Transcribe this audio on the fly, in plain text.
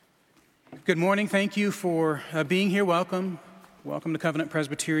Good morning. Thank you for being here. Welcome. Welcome to Covenant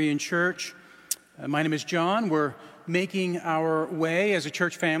Presbyterian Church. My name is John. We're making our way as a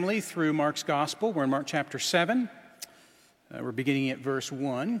church family through Mark's Gospel. We're in Mark chapter 7. We're beginning at verse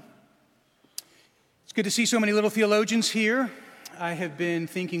 1. It's good to see so many little theologians here. I have been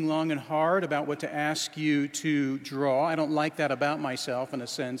thinking long and hard about what to ask you to draw. I don't like that about myself in a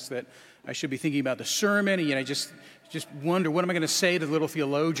sense that I should be thinking about the sermon, and yet I just wonder, what am I going to say to the little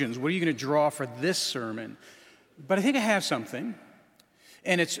theologians? What are you going to draw for this sermon? But I think I have something,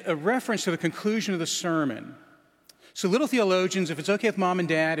 and it's a reference to the conclusion of the sermon. So little theologians, if it's okay with mom and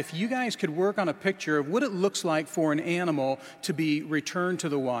dad, if you guys could work on a picture of what it looks like for an animal to be returned to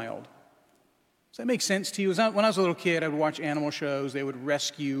the wild. Does that make sense to you? When I was a little kid, I would watch animal shows. They would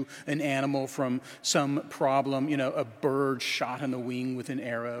rescue an animal from some problem, a bird shot in the wing with an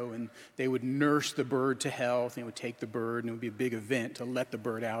arrow, and they would nurse the bird to health, and they would take the bird, and it would be a big event to let the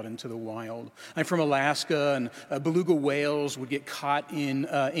bird out into the wild. I'm from Alaska, and beluga whales would get caught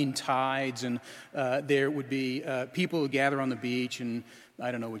in tides, and there would be people who gather on the beach, and I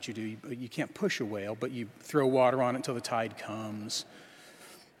don't know what you do. You can't push a whale, but you throw water on it until the tide comes.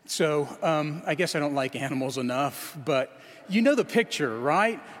 So I guess I don't like animals enough, but you know the picture,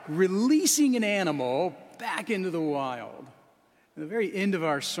 right? Releasing an animal back into the wild. At the very end of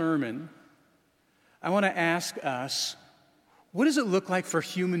our sermon, I want to ask us, what does it look like for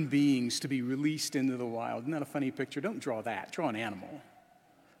human beings to be released into the wild? Isn't that a funny picture? Don't draw that. Draw an animal.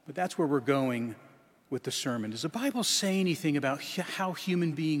 But that's where we're going with the sermon. Does the Bible say anything about how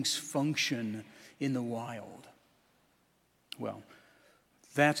human beings function in the wild? Well,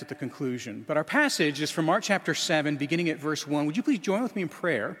 that's at the conclusion. But our passage is from Mark chapter 7, beginning at verse 1. Would you please join with me in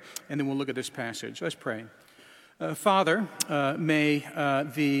prayer, and then we'll look at this passage. Let's pray. Father, may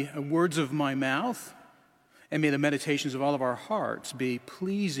the words of my mouth and may the meditations of all of our hearts be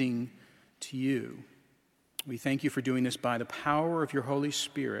pleasing to you. We thank you for doing this by the power of your Holy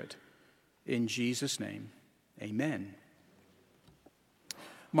Spirit. In Jesus' name, amen.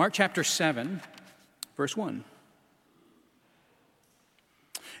 Mark chapter 7, verse 1.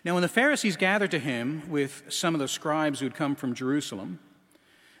 Now, when the Pharisees gathered to him with some of the scribes who had come from Jerusalem,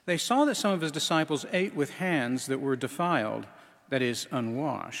 they saw that some of his disciples ate with hands that were defiled, that is,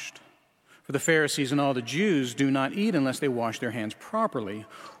 unwashed. For the Pharisees and all the Jews do not eat unless they wash their hands properly,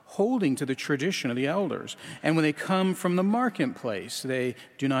 holding to the tradition of the elders. And when they come from the marketplace, they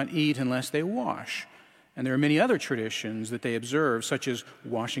do not eat unless they wash. And there are many other traditions that they observe, such as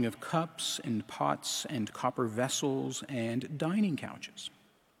washing of cups and pots and copper vessels and dining couches.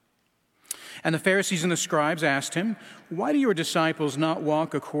 And the Pharisees and the scribes asked him, "Why do your disciples not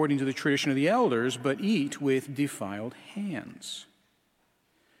walk according to the tradition of the elders, but eat with defiled hands?"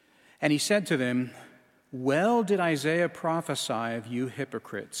 And he said to them, "Well did Isaiah prophesy of you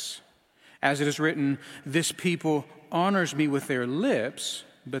hypocrites. As it is written, 'This people honors me with their lips,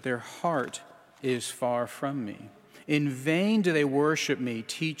 but their heart is far from me. In vain do they worship me,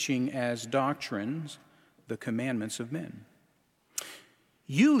 teaching as doctrines the commandments of men.'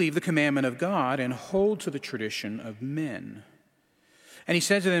 You leave the commandment of God and hold to the tradition of men." And he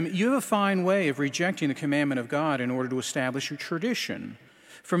said to them, "You have a fine way of rejecting the commandment of God in order to establish your tradition.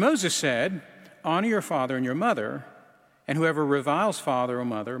 For Moses said, 'Honor your father and your mother,' and whoever reviles father or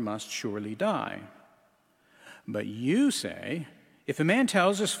mother must surely die. But you say, 'If a man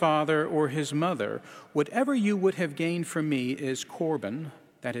tells his father or his mother, whatever you would have gained from me is korban,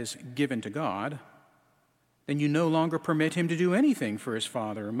 that is, given to God,' then you no longer permit him to do anything for his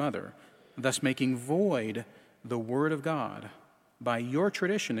father or mother, thus making void the word of God by your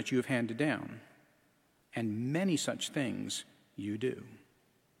tradition that you have handed down. And many such things you do."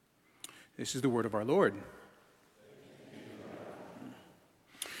 This is the word of our Lord.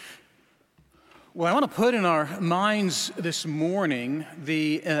 Well, I want to put in our minds this morning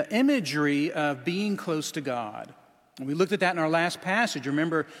the imagery of being close to God. And we looked at that in our last passage.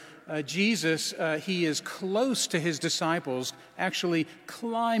 Remember, Jesus, he is close to his disciples, actually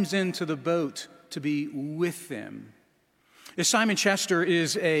climbs into the boat to be with them. Simon Chester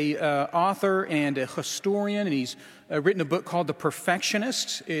is a author and a historian, and he's written a book called The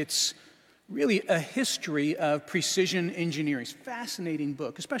Perfectionists. It's really a history of precision engineering. It's a fascinating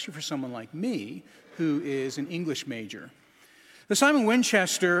book, especially for someone like me, who is an English major. The Simon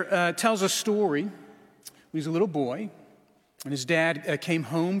Winchester tells a story when he was a little boy, and his dad came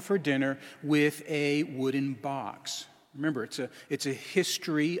home for dinner with a wooden box. Remember, it's a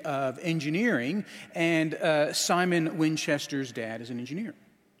history of engineering, and Simon Winchester's dad is an engineer.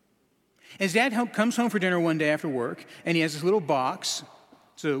 His dad comes home for dinner one day after work, and he has this little box.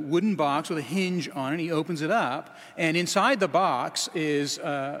 It's a wooden box with a hinge on it. He opens it up, and inside the box is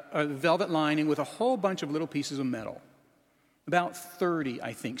a velvet lining with a whole bunch of little pieces of metal. About 30,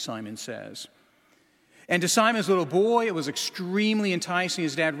 I think Simon says. And to Simon's little boy, it was extremely enticing.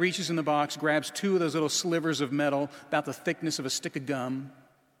 His dad reaches in the box, grabs 2 of those little slivers of metal about the thickness of a stick of gum,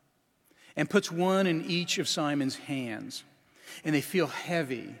 and puts one in each of Simon's hands. And they feel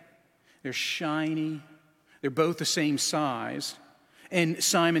heavy. They're shiny. They're both the same size. And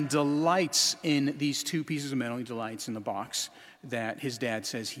Simon delights in these 2 pieces of metal. He delights in the box that his dad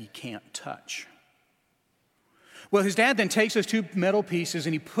says he can't touch. Well, his dad then takes those 2 metal pieces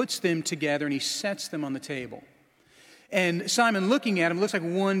and he puts them together and he sets them on the table. And Simon, looking at them, looks like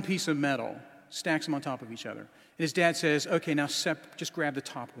one piece of metal, stacks them on top of each other. And his dad says, okay, now just grab the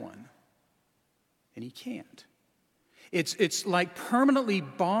top one. And he can't. It's like permanently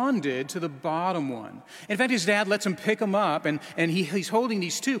bonded to the bottom one. In fact, his dad lets him pick them up, and he's holding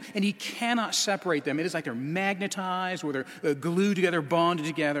these 2, and he cannot separate them. It is like they're magnetized or they're glued together, bonded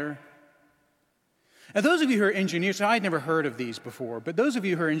together. Now, those of you who are engineers, so I'd never heard of these before, but those of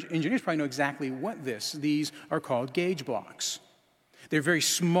you who are engineers probably know exactly what these are called gauge blocks. They're very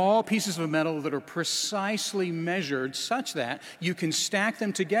small pieces of metal that are precisely measured such that you can stack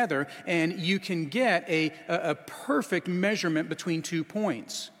them together and you can get a perfect measurement between 2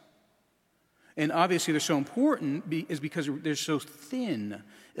 points. And obviously they're so important is because they're so thin,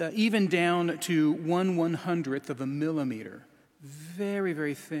 even down to 1/100th of a millimeter. Very,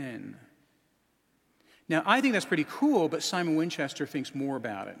 very thin. Now, I think that's pretty cool, but Simon Winchester thinks more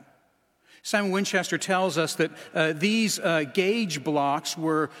about it. Simon Winchester tells us that these gauge blocks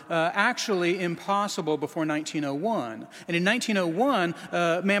were actually impossible before 1901. And in 1901,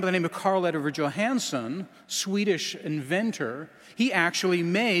 a man by the name of Carl Edvard Johansson, Swedish inventor, he actually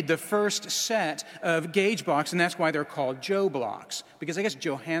made the first set of gauge blocks, and that's why they're called Joe blocks, because I guess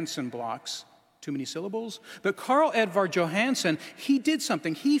Johansson blocks, too many syllables. But Carl Edvard Johansson, he did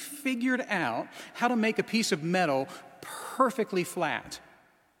something. He figured out how to make a piece of metal perfectly flat.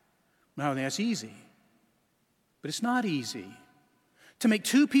 Now, that's easy, but it's not easy. To make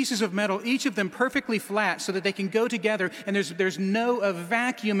 2 pieces of metal, each of them perfectly flat so that they can go together and there's no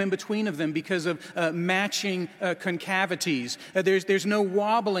vacuum in between of them because of matching concavities. There's no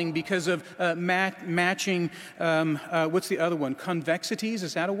wobbling because of matching, what's the other one? Convexities,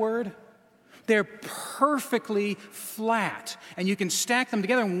 is that a word? They're perfectly flat, and you can stack them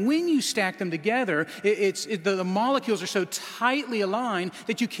together. And when you stack them together, the molecules are so tightly aligned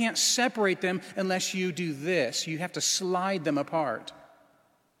that you can't separate them unless you do this. You have to slide them apart.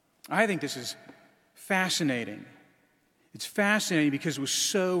 I think this is fascinating. It's fascinating because it was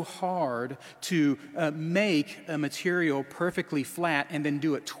so hard to make a material perfectly flat and then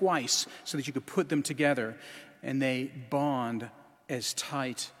do it twice so that you could put them together, and they bond as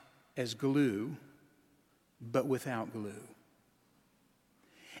tight as glue, but without glue.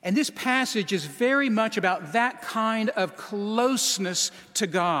 And this passage is very much about that kind of closeness to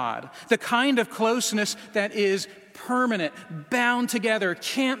God, the kind of closeness that is permanent, bound together,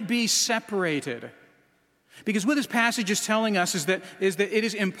 can't be separated. Because what this passage is telling us is that it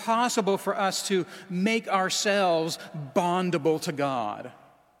is impossible for us to make ourselves bondable to God.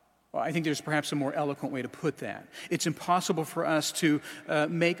 Well, I think there's perhaps a more eloquent way to put that. It's impossible for us to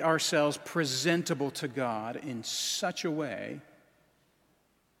make ourselves presentable to God in such a way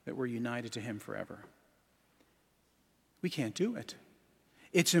that we're united to Him forever. We can't do it.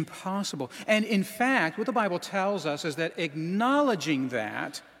 It's impossible. And in fact, what the Bible tells us is that acknowledging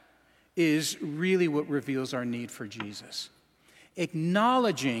that is really what reveals our need for Jesus.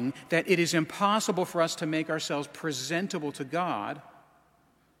 Acknowledging that it is impossible for us to make ourselves presentable to God,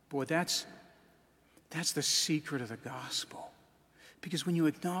 boy, that's the secret of the gospel. Because when you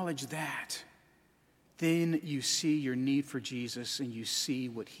acknowledge that, then you see your need for Jesus and you see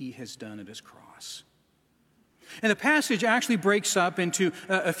what He has done at His cross. And the passage actually breaks up into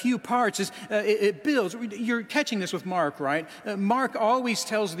a few parts. It builds. You're catching this with Mark, right? Mark always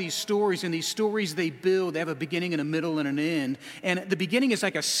tells these stories, and these stories they build. They have a beginning and a middle and an end. And the beginning is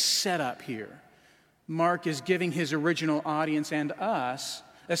like a setup here. Mark is giving his original audience and us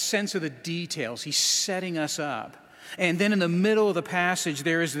a sense of the details. He's setting us up. And then in the middle of the passage,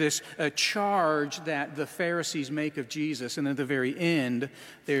 there is this charge that the Pharisees make of Jesus. And at the very end,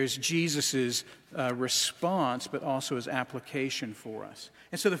 there's Jesus' response, but also his application for us.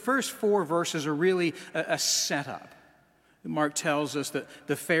 And so the first 4 verses are really a setup. Mark tells us that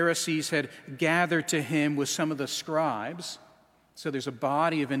the Pharisees had gathered to him with some of the scribes. So there's a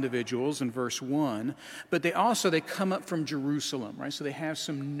body of individuals in verse 1. But they come up from Jerusalem, right? So they have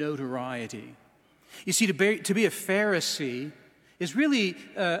some notoriety. You see, to be a Pharisee, is really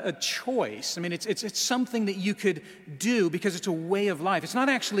a choice. I mean, it's something that you could do because it's a way of life. It's not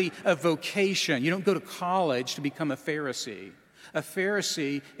actually a vocation. You don't go to college to become a Pharisee. A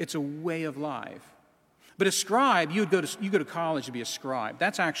Pharisee, it's a way of life. But a scribe, you go to college to be a scribe.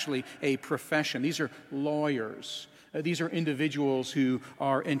 That's actually a profession. These are lawyers. These are individuals who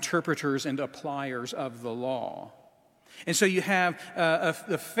are interpreters and appliers of the law. And so you have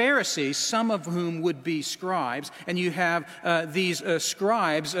the Pharisees, some of whom would be scribes, and you have these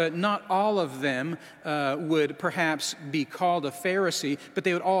scribes, not all of them would perhaps be called a Pharisee, but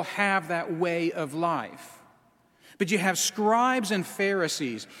they would all have that way of life. But you have scribes and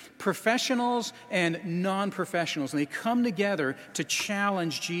Pharisees, professionals and non-professionals, and they come together to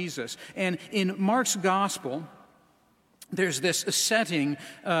challenge Jesus. And in Mark's gospel, there's this setting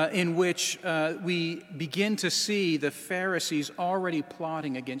in which we begin to see the Pharisees already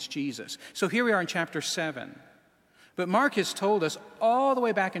plotting against Jesus. So here we are in chapter 7. But Mark has told us all the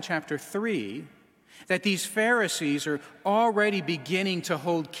way back in chapter 3 that these Pharisees are already beginning to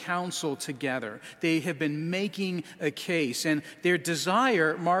hold counsel together. They have been making a case. And their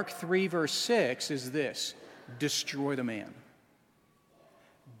desire, Mark 3, verse 6, is this: destroy the man.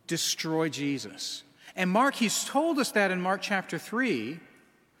 Destroy Jesus. And Mark, he's told us that in Mark chapter 3,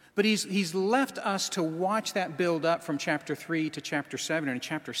 but he's left us to watch that build up from chapter 3 to chapter 7. And in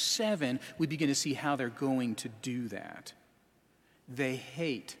chapter 7, we begin to see how they're going to do that. They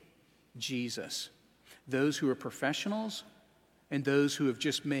hate Jesus. Those who are professionals and those who have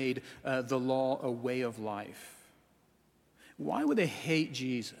just made the law a way of life. Why would they hate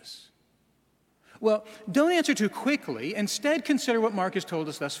Jesus? Well, don't answer too quickly. Instead, consider what Mark has told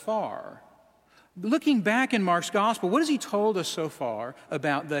us thus far. Looking back in Mark's gospel, what has he told us so far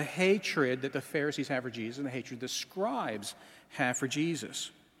about the hatred that the Pharisees have for Jesus and the hatred the scribes have for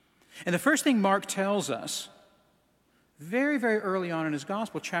Jesus? And the first thing Mark tells us, very, very early on in his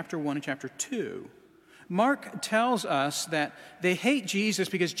gospel, chapter 1 and chapter 2, Mark tells us that they hate Jesus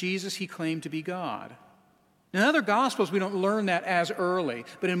because Jesus, he claimed to be God. In other Gospels, we don't learn that as early.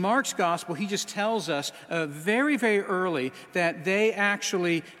 But in Mark's Gospel, he just tells us very, very early that they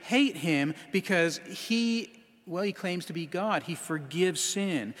actually hate him because he claims to be God. He forgives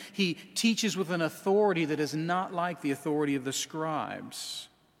sin. He teaches with an authority that is not like the authority of the scribes.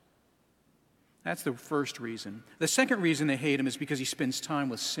 That's the first reason. The second reason they hate him is because he spends time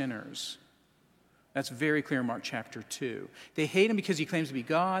with sinners. That's very clear in Mark chapter 2. They hate him because he claims to be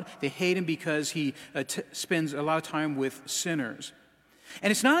God. They hate him because he spends a lot of time with sinners. And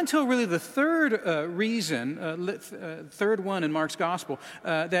it's not until really the third reason, third one in Mark's gospel,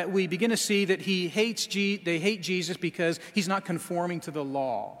 that we begin to see that they hate Jesus because he's not conforming to the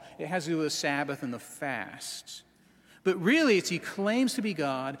law. It has to do with the Sabbath and the fasts. But really, he claims to be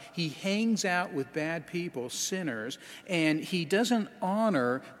God, he hangs out with bad people, sinners, and he doesn't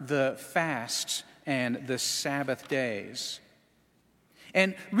honor the fasts and the Sabbath days.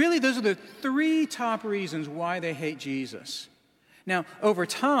 And really, those are the three top reasons why they hate Jesus. Now, over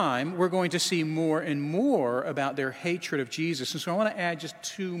time, we're going to see more and more about their hatred of Jesus, and so I want to add just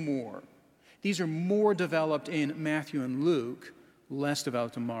two more. These are more developed in Matthew and Luke, less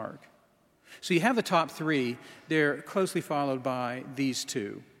developed in Mark. So you have the top three. They're closely followed by these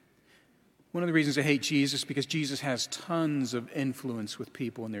two. One of the reasons they hate Jesus is because Jesus has tons of influence with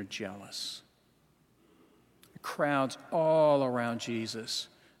people and they're jealous. The crowds all around Jesus.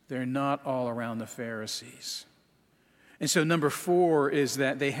 They're not all around the Pharisees. And so number 4 is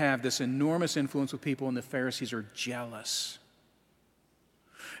that they have this enormous influence with people and the Pharisees are jealous.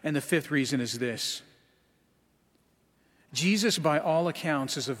 And the 5th reason is this. Jesus, by all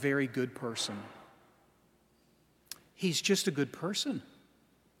accounts, is a very good person. He's just a good person.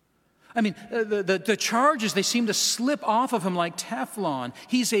 I mean, the charges, they seem to slip off of him like Teflon.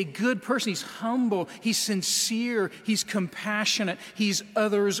 He's a good person. He's humble. He's sincere. He's compassionate. He's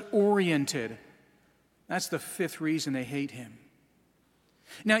others-oriented. That's the 5th reason they hate him.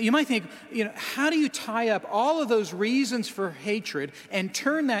 Now, you might think, how do you tie up all of those reasons for hatred and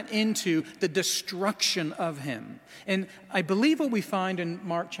turn that into the destruction of him? And I believe what we find in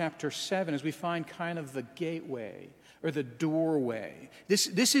Mark chapter 7 is we find kind of the gateway or the doorway. This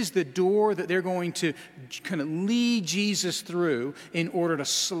is the door that they're going to kind of lead Jesus through in order to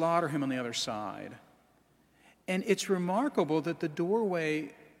slaughter him on the other side. And it's remarkable that the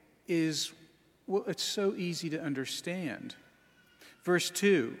doorway is, it's so easy to understand. Verse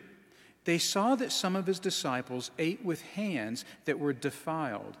 2, they saw that some of his disciples ate with hands that were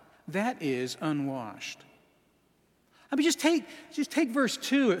defiled, that is, unwashed. I mean, just take verse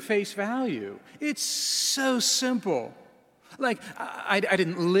 2 at face value. It's so simple. Like, I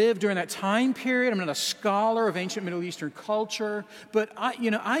didn't live during that time period. I'm not a scholar of ancient Middle Eastern culture, but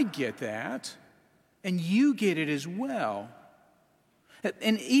I get that, and you get it as well.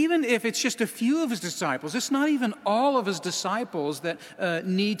 And even if it's just a few of his disciples, it's not even all of his disciples that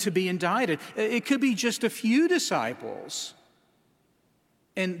need to be indicted. It could be just a few disciples.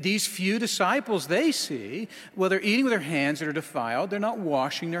 And these few disciples they see, well, they're eating with their hands that are defiled. They're not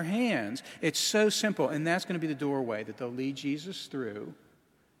washing their hands. It's so simple. And that's going to be the doorway that they'll lead Jesus through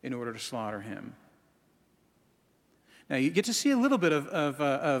in order to slaughter him. Now, you get to see a little bit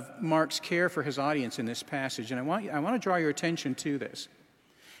of Mark's care for his audience in this passage. And I want to draw your attention to this.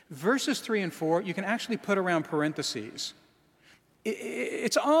 Verses 3 and 4, you can actually put around parentheses.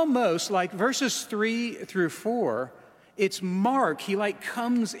 It's almost like verses 3 through 4, it's Mark. He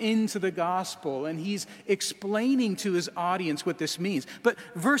comes into the gospel and he's explaining to his audience what this means. But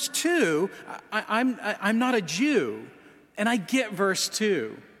verse 2, I'm not a Jew, and I get verse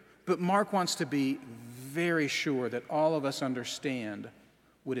 2. But Mark wants to be very sure that all of us understand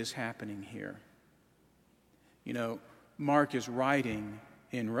what is happening here. Mark is writing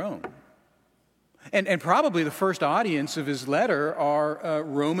in Rome. And probably the first audience of his letter are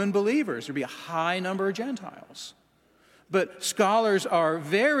Roman believers. There'd be a high number of Gentiles. But scholars are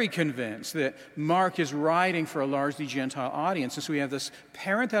very convinced that Mark is writing for a largely Gentile audience. And so we have this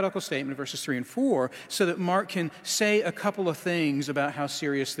parenthetical statement in verses 3 and 4 so that Mark can say a couple of things about how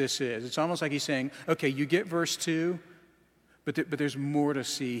serious this is. It's almost like he's saying, okay, you get verse 2, but there's more to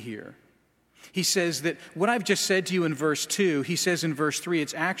see here. He says that what I've just said to you in verse 2, he says in verse 3,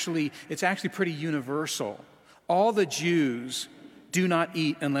 it's actually pretty universal. All the Jews do not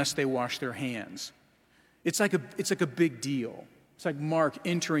eat unless they wash their hands. It's like a big deal. It's like Mark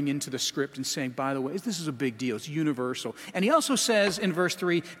entering into the script and saying, by the way, this is a big deal. It's universal. And he also says in verse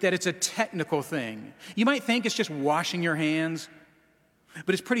 3 that it's a technical thing. You might think it's just washing your hands,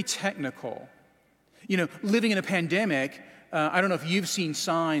 but it's pretty technical. Living in a pandemic, I don't know if you've seen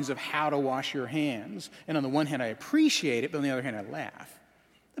signs of how to wash your hands. And on the one hand, I appreciate it, but on the other hand, I laugh.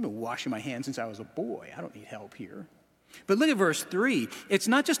 I've been washing my hands since I was a boy. I don't need help here. But look at verse 3. It's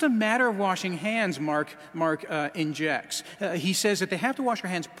not just a matter of washing hands, Mark injects. He says that they have to wash their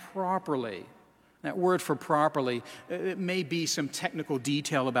hands properly. That word for properly, it may be some technical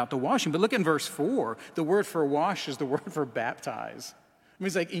detail about the washing. But look in verse 4. The word for wash is the word for baptize. I mean,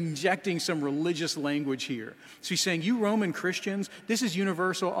 it's like injecting some religious language here. So he's saying, you Roman Christians, this is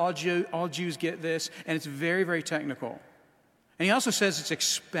universal. All Jews get this. And it's very, very technical. And he also says it's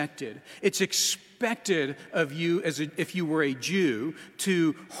expected. It's expected of you, if you were a Jew,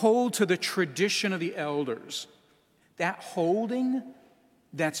 to hold to the tradition of the elders. That holding,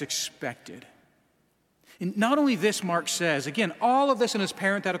 that's expected. And not only this, Mark says, again, all of this in his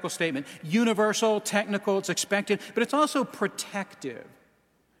parenthetical statement, universal, technical, it's expected, but it's also protective.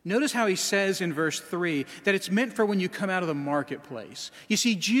 Notice how he says in verse 3 that it's meant for when you come out of the marketplace. You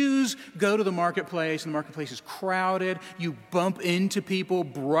see, Jews go to the marketplace, and the marketplace is crowded. You bump into people,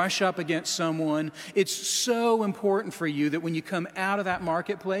 brush up against someone. It's so important for you that when you come out of that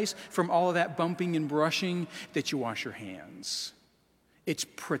marketplace, from all of that bumping and brushing, that you wash your hands. It's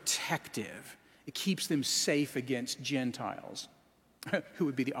protective. It keeps them safe against Gentiles, who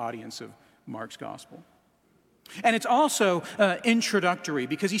would be the audience of Mark's gospel. And it's also introductory,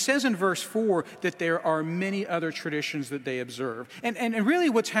 because he says in verse 4 that there are many other traditions that they observe. And really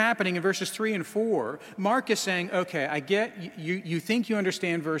what's happening in verses 3 and 4, Mark is saying, okay, I get, you think you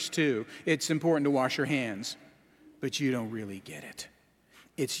understand verse 2. It's important to wash your hands, but you don't really get it.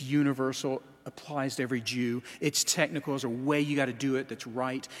 It's universal, applies to every Jew. It's technical. There's a way you got to do it that's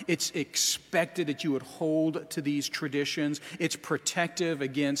right. It's expected that you would hold to these traditions. It's protective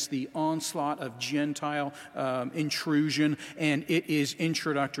against the onslaught of Gentile intrusion, and it is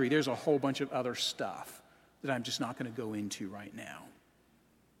introductory. There's a whole bunch of other stuff that I'm just not going to go into right now.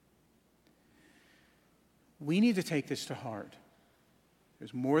 We need to take this to heart.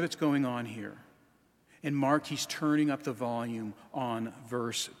 There's more that's going on here. And Mark, he's turning up the volume on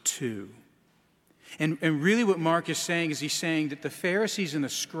verse 2. And really what Mark is saying is he's saying that the Pharisees and the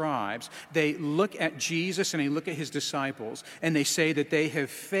scribes, they look at Jesus and they look at his disciples, and they say that they have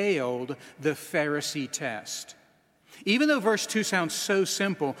failed the Pharisee test. Even though verse 2 sounds so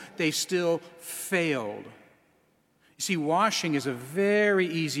simple, they still failed. You see, washing is a very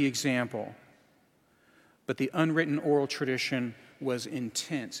easy example, but the unwritten oral tradition was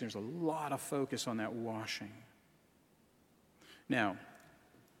intense. There's a lot of focus on that washing. Now,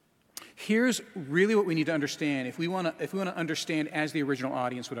 here's really what we need to understand if we want to understand as the original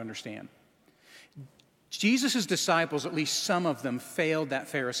audience would understand. Jesus' disciples, at least some of them, failed that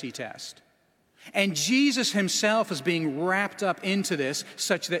Pharisee test. And Jesus himself is being wrapped up into this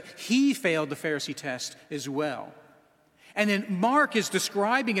such that he failed the Pharisee test as well. And then Mark is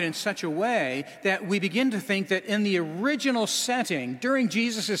describing it in such a way that we begin to think that in the original setting, during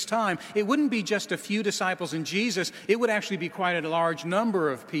Jesus' time, it wouldn't be just a few disciples and Jesus, it would actually be quite a large number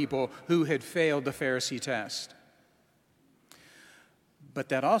of people who had failed the Pharisee test. But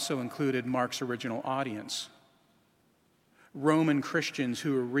that also included Mark's original audience. Roman Christians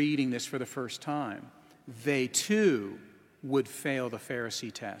who were reading this for the first time, they too would fail the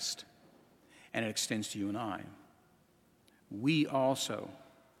Pharisee test. And it extends to you and I. We also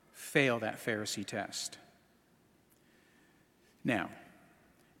fail that Pharisee test. Now,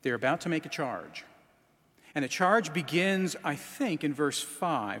 they're about to make a charge. And the charge begins, I think, in verse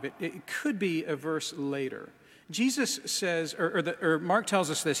 5. It could be a verse later. Jesus says, or Mark tells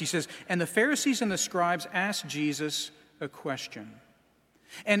us this. He says, and the Pharisees and the scribes asked Jesus a question.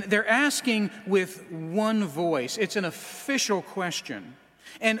 And they're asking with one voice. It's an official question.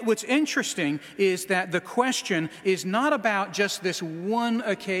 And what's interesting is that the question is not about just this one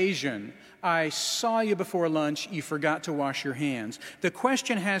occasion. I saw you before lunch, you forgot to wash your hands. The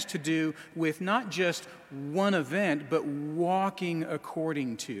question has to do with not just one event, but walking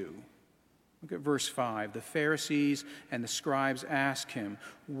according to. Look at verse 5. The Pharisees and the scribes ask him,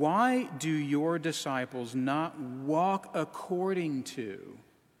 why do your disciples not walk according to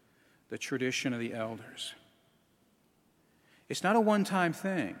the tradition of the elders? It's not a one-time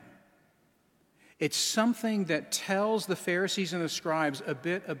thing. It's something that tells the Pharisees and the scribes a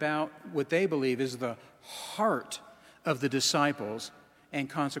bit about what they believe is the heart of the disciples and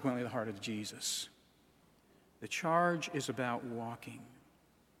consequently the heart of Jesus. The charge is about walking.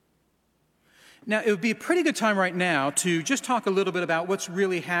 Now, it would be a pretty good time right now to just talk a little bit about what's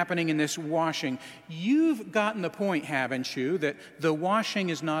really happening in this washing. You've gotten the point, haven't you, that the washing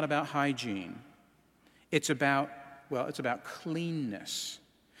is not about hygiene. It's about cleanness.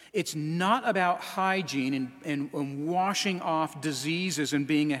 It's not about hygiene and washing off diseases and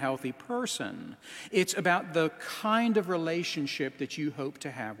being a healthy person. It's about the kind of relationship that you hope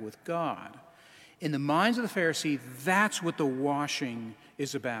to have with God. In the minds of the Pharisee, that's what the washing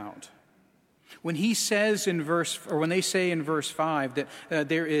is about. When he says when they say in verse 5 that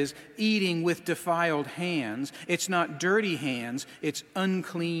there is eating with defiled hands, it's not dirty hands, it's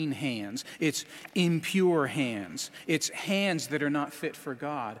unclean hands, it's impure hands, it's hands that are not fit for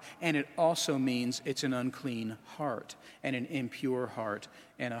God, and it also means it's an unclean heart and an impure heart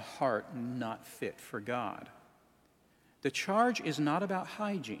and a heart not fit for God. The charge is not about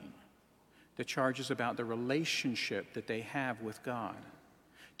hygiene. The charge is about the relationship that they have with God.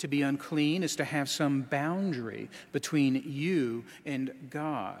 To be unclean is to have some boundary between you and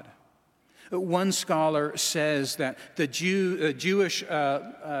God. One scholar says that the Jewish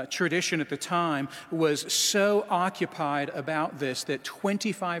tradition at the time was so occupied about this that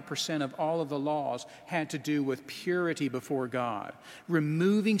 25% of all of the laws had to do with purity before God,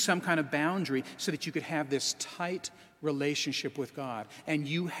 removing some kind of boundary so that you could have this tight relationship with God. And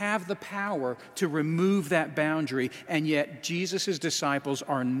you have the power to remove that boundary, and yet Jesus' disciples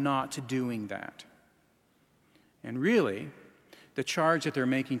are not doing that. And really, the charge that they're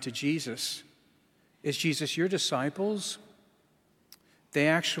making to Jesus is, Jesus, your disciples, they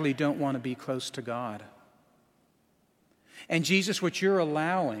actually don't want to be close to God. And Jesus, what you're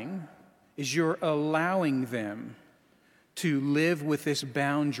allowing is you're allowing them to live with this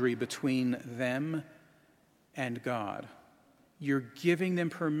boundary between them and God. You're giving them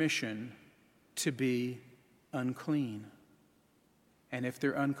permission to be unclean. And if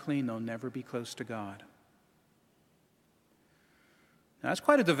they're unclean, they'll never be close to God. Now, that's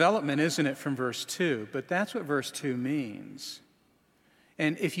quite a development, isn't it, from verse 2? But that's what verse 2 means.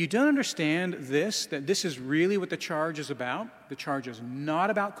 And if you don't understand this, that this is really what the charge is about, the charge is not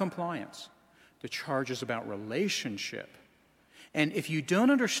about compliance. The charge is about relationship. And if you don't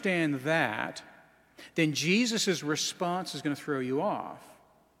understand that, then Jesus' response is going to throw you off.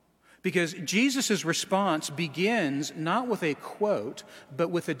 Because Jesus' response begins not with a quote, but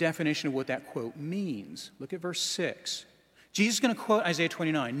with a definition of what that quote means. Look at verse 6. Jesus is going to quote Isaiah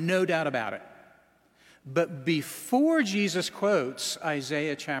 29, no doubt about it. But before Jesus quotes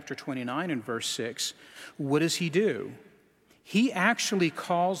Isaiah chapter 29 and verse 6, what does he do? He actually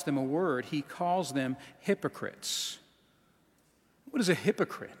calls them a word. He calls them hypocrites. What is a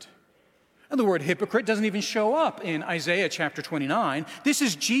hypocrite? And the word hypocrite doesn't even show up in Isaiah chapter 29. This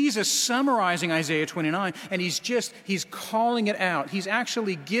is Jesus summarizing Isaiah 29, and he's calling it out. He's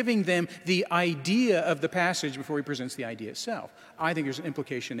actually giving them the idea of the passage before he presents the idea itself. I think there's an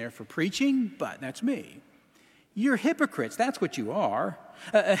implication there for preaching, but that's me. You're hypocrites. That's what you are.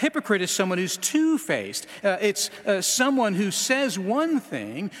 A hypocrite is someone who's two-faced. It's someone who says one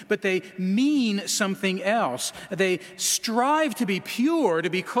thing, but they mean something else. They strive to be pure, to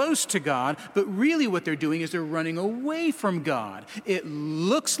be close to God, but really what they're doing is they're running away from God. It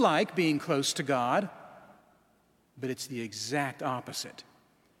looks like being close to God, but it's the exact opposite.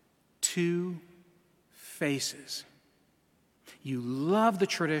 Two faces. You love the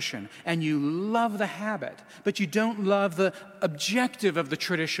tradition and you love the habit, but you don't love the objective of the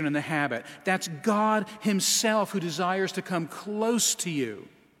tradition and the habit. That's God himself who desires to come close to you.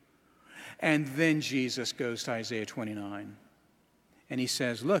 And then Jesus goes to Isaiah 29 and he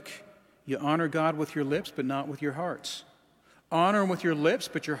says, look, you honor God with your lips, but not with your hearts. Honor him with your lips,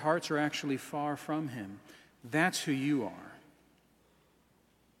 but your hearts are actually far from him. That's who you are.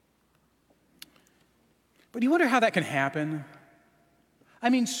 But you wonder how that can happen? I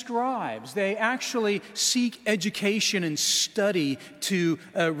mean, scribes, they actually seek education and study to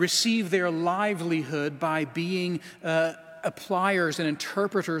receive their livelihood by being appliers and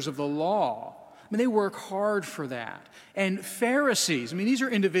interpreters of the law. I mean, they work hard for that. And Pharisees, I mean, these are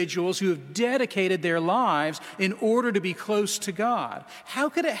individuals who have dedicated their lives in order to be close to God. How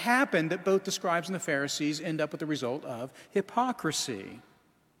could it happen that both the scribes and the Pharisees end up with the result of hypocrisy?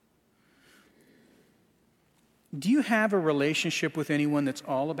 Do you have a relationship with anyone that's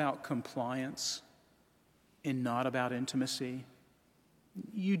all about compliance and not about intimacy?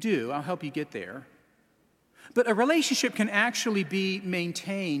 You do. I'll help you get there. But a relationship can actually be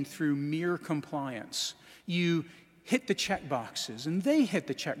maintained through mere compliance. You hit the check boxes and they hit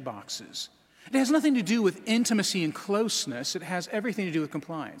the check boxes. It has nothing to do with intimacy and closeness. It has everything to do with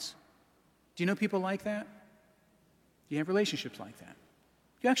compliance. Do you know people like that? Do you have relationships like that?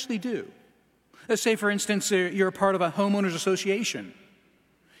 You actually do. Let's say, for instance, you're a part of a homeowners association.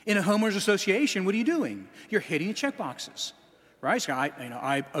 In a homeowners association, what are you doing? You're hitting the check boxes, right? So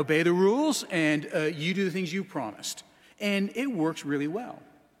I obey the rules, and you do the things you promised. And it works really well.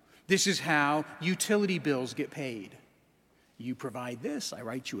 This is how utility bills get paid. You provide this, I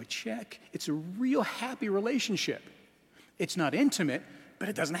write you a check. It's a real happy relationship. It's not intimate, but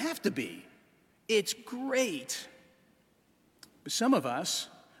it doesn't have to be. It's great. But some of us,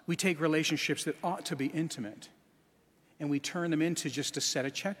 we take relationships that ought to be intimate and we turn them into just a set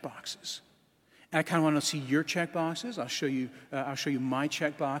of check boxes. And I kind of want to see your check boxes. I'll show you my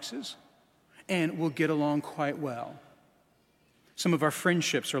check boxes, and we'll get along quite well. Some of our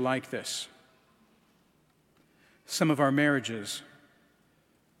friendships are like this. Some of our marriages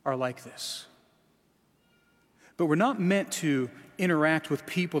are like this. But we're not meant to interact with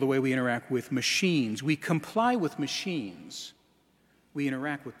people the way we interact with machines. We comply with machines. We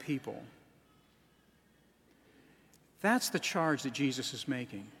interact with people. That's the charge that Jesus is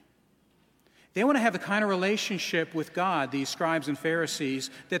making. They want to have the kind of relationship with God, these scribes and Pharisees,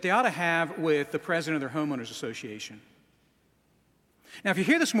 that they ought to have with the president of their homeowners association. Now, if you're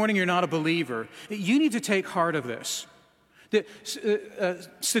here this morning, you're not a believer, you need to take heart of this.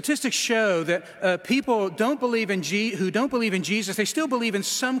 Statistics show that people who don't believe in Jesus, they still believe in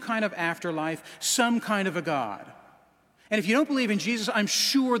some kind of afterlife, some kind of a God. And if you don't believe in Jesus, I'm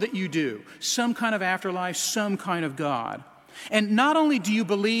sure that you do. Some kind of afterlife, some kind of God. And not only do you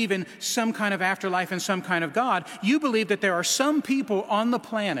believe in some kind of afterlife and some kind of God, you believe that there are some people on the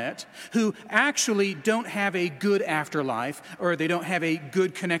planet who actually don't have a good afterlife, or they don't have a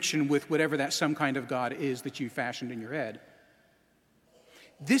good connection with whatever that some kind of God is that you fashioned in your head.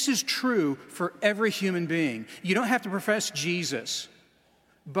 This is true for every human being. You don't have to profess Jesus.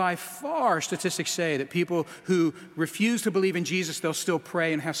 By far, statistics say that people who refuse to believe in Jesus, they'll still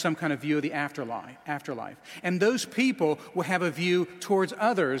pray and have some kind of view of the afterlife. And those people will have a view towards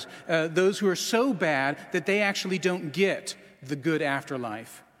others, those who are so bad that they actually don't get the good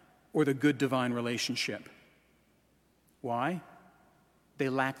afterlife or the good divine relationship. Why? They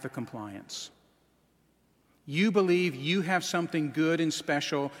lack the compliance. You believe you have something good and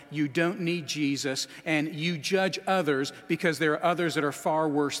special, you don't need Jesus, and you judge others because there are others that are far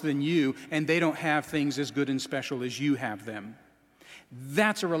worse than you, and they don't have things as good and special as you have them.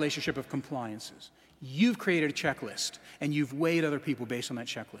 That's a relationship of compliances. You've created a checklist, and you've weighed other people based on that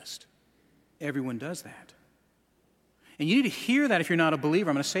checklist. Everyone does that. And you need to hear that if you're not a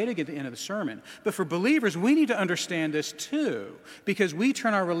believer. I'm going to say it at the end of the sermon. But for believers, we need to understand this too, because we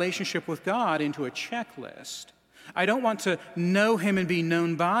turn our relationship with God into a checklist. I don't want to know him and be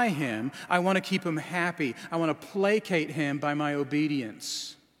known by him. I want to keep him happy. I want to placate him by my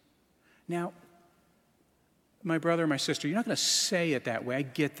obedience. Now, my brother, my sister, you're not going to say it that way. I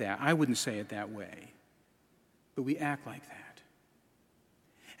get that. I wouldn't say it that way. But we act like that.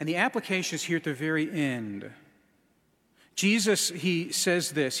 And the application is here at the very end. Jesus, he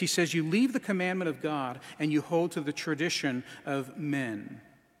says this. He says, you leave the commandment of God and you hold to the tradition of men.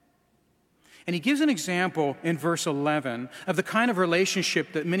 And he gives an example in verse 11 of the kind of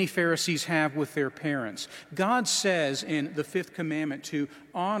relationship that many Pharisees have with their parents. God says in the fifth commandment to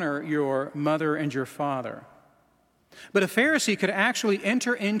honor your mother and your father. But a Pharisee could actually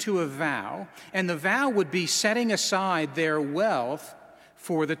enter into a vow, and the vow would be setting aside their wealth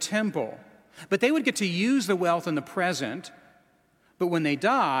for the temple. But they would get to use the wealth in the present, but when they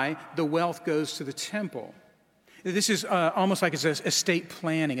die, the wealth goes to the temple. This is almost like it's estate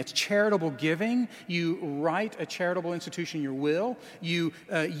planning. It's charitable giving. You write a charitable institution in your will. You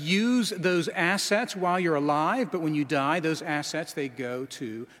use those assets while you're alive, but when you die, those assets, they go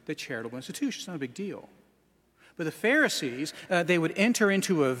to the charitable institution. It's not a big deal. But the Pharisees, they would enter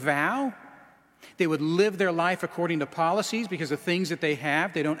into a vow. They would live their life according to policies because the things that they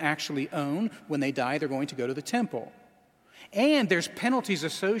have, they don't actually own. When they die, they're going to go to the temple. And there's penalties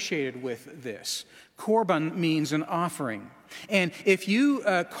associated with this. Korban means an offering. And if you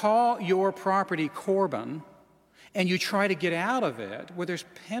call your property korban and you try to get out of it, well, there's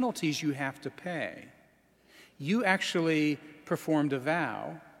penalties you have to pay. You actually performed a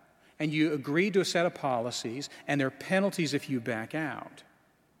vow, and you agreed to a set of policies, and there are penalties if you back out.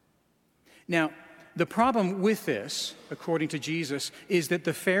 Now, the problem with this, according to Jesus, is that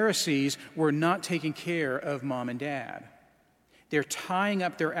the Pharisees were not taking care of mom and dad. They're tying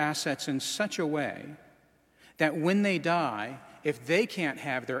up their assets in such a way that when they die, if they can't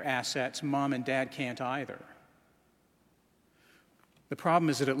have their assets, mom and dad can't either. The problem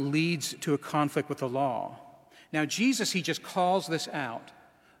is that it leads to a conflict with the law. Now, Jesus, he just calls this out.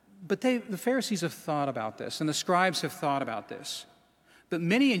 But the Pharisees have thought about this, and the scribes have thought about this. But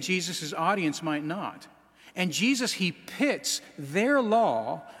many in Jesus' audience might not. And Jesus, he pits their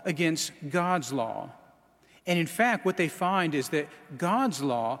law against God's law. And in fact, what they find is that God's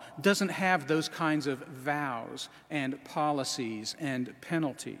law doesn't have those kinds of vows and policies and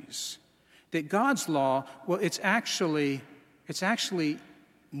penalties. That God's law, well, it's actually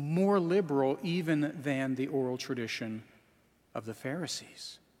more liberal even than the oral tradition of the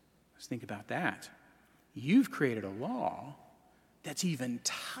Pharisees. Let's think about that. You've created a law that's even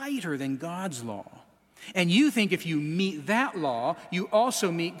tighter than God's law. And you think if you meet that law, you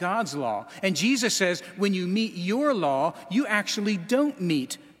also meet God's law. And Jesus says, when you meet your law, you actually don't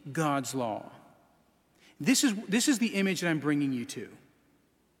meet God's law. This is the image that I'm bringing you to.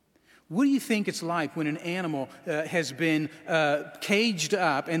 What do you think it's like when an animal has been caged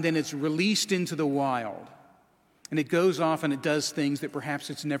up and then it's released into the wild? And it goes off and it does things that perhaps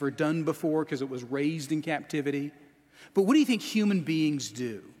it's never done before because it was raised in captivity. But what do you think human beings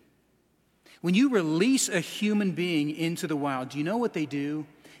do? When you release a human being into the wild, do you know what they do?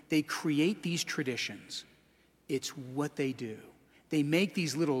 They create these traditions. It's what they do. They make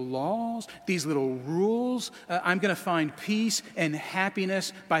these little laws, these little rules. I'm going to find peace and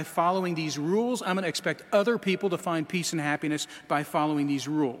happiness by following these rules. I'm going to expect other people to find peace and happiness by following these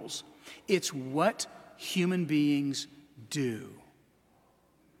rules. It's what human beings do.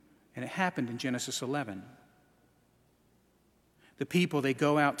 And it happened in Genesis 11. The people, they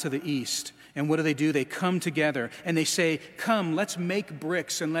go out to the east, and what do? They come together, and they say, come, let's make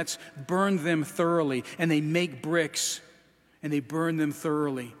bricks, and let's burn them thoroughly. And they make bricks, and they burn them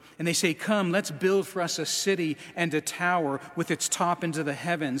thoroughly. And they say, come, let's build for us a city and a tower with its top into the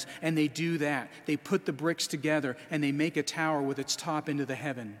heavens. And they do that. They put the bricks together, and they make a tower with its top into the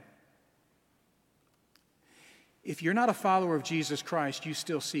heaven. If you're not a follower of Jesus Christ, you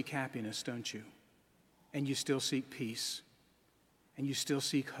still seek happiness, don't you? And you still seek peace. And you still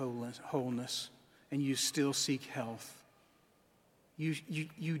seek wholeness, and you still seek health.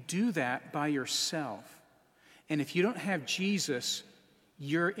 You do that by yourself. And if you don't have Jesus,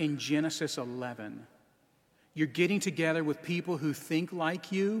 you're in Genesis 11. You're getting together with people who think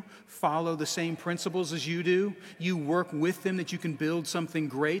like you, follow the same principles as you do. You work with them that you can build something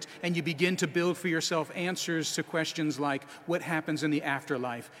great, and you begin to build for yourself answers to questions like, what happens in the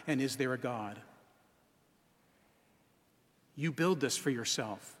afterlife, and is there a God? You build this for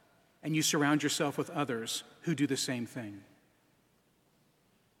yourself, and you surround yourself with others who do the same thing.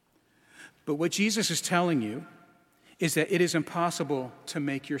 But what Jesus is telling you is that it is impossible to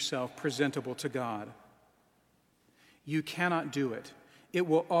make yourself presentable to God. You cannot do it. It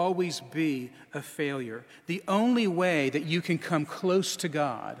will always be a failure. The only way that you can come close to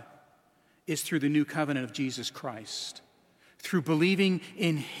God is through the new covenant of Jesus Christ, through believing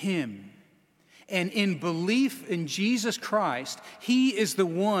in Him. And in belief in Jesus Christ, He is the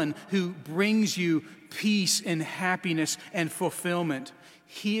one who brings you peace and happiness and fulfillment.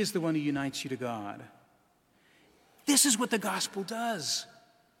 He is the one who unites you to God. This is what the gospel does.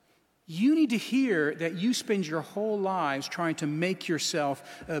 You need to hear that you spend your whole lives trying to make yourself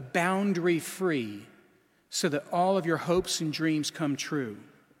boundary-free so that all of your hopes and dreams come true.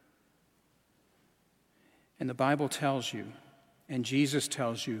 And the Bible tells you, and Jesus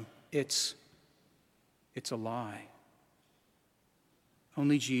tells you, it's a lie.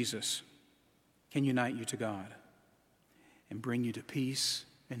 Only Jesus can unite you to God and bring you to peace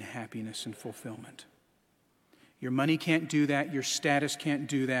and happiness and fulfillment. Your money can't do that. Your status can't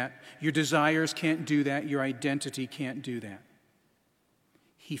do that. Your desires can't do that. Your identity can't do that.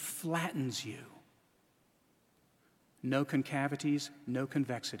 He flattens you. No concavities, no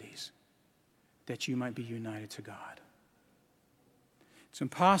convexities, that you might be united to God. It's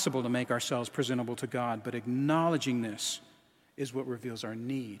impossible to make ourselves presentable to God, but acknowledging this is what reveals our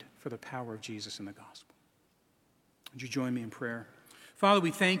need for the power of Jesus in the gospel. Would you join me in prayer? Father,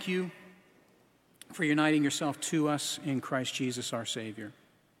 we thank you for uniting yourself to us in Christ Jesus, our Savior.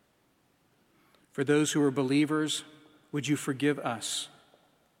 For those who are believers, would you forgive us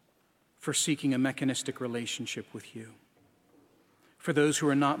for seeking a mechanistic relationship with you? For those who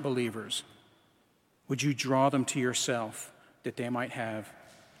are not believers, would you draw them to yourself that they might have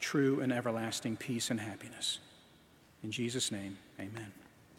true and everlasting peace and happiness? In Jesus' name, amen.